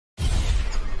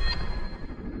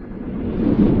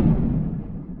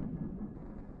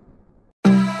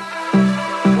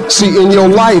See, in your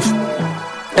life,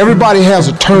 everybody has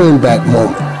a turn back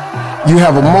moment. You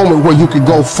have a moment where you can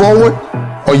go forward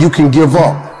or you can give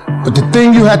up. But the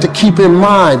thing you have to keep in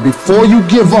mind before you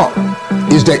give up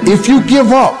is that if you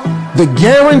give up, the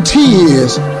guarantee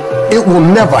is it will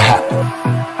never happen.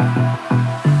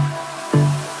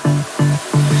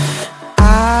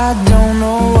 I don't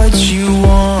know what you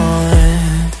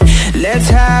want. Let's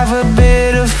have a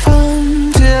bit of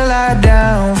fun till I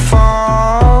downfall.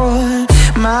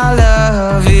 My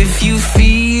love, if you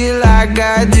feel like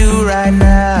I do right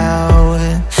now,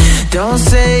 don't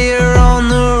say you're on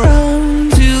the run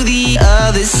to the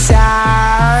other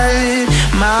side.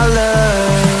 My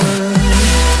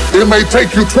love, it may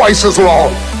take you twice as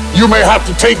long. You may have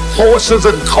to take courses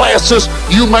and classes.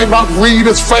 You might not read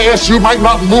as fast. You might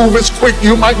not move as quick.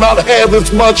 You might not have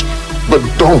as much. But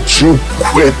don't you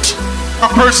quit. A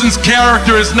person's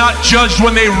character is not judged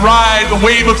when they ride the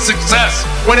wave of success,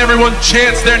 when everyone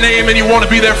chants their name and you want to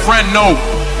be their friend. No,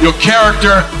 your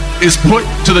character is put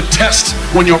to the test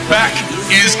when your back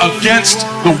is against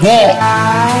the wall.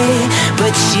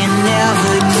 but you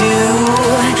never do.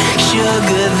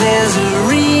 Sugar, there's a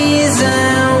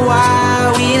reason why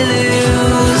we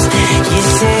lose. You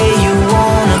say you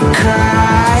wanna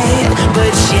cry,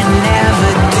 but you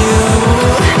never do.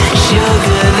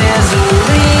 Sugar, there's a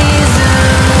reason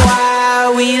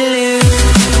why we lose.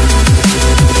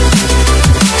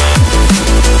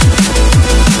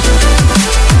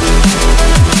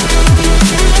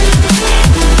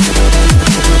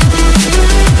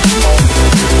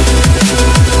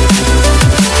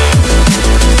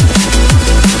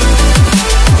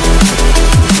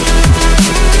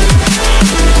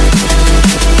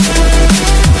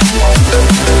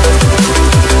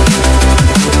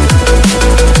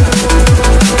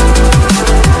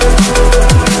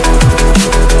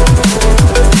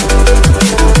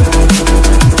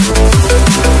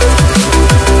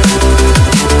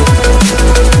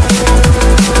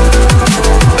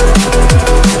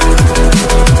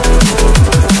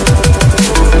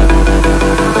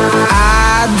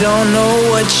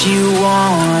 You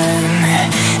want.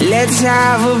 Let's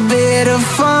have a bit of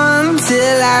fun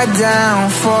till I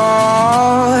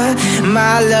downfall.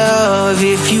 My love,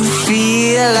 if you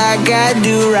feel like I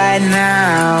do right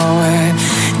now,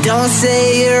 don't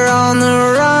say you're on the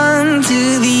run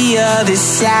to the other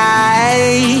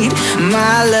side.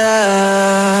 My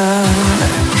love,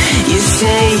 you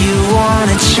say you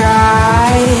wanna try,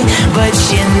 but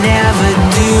you never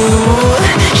do.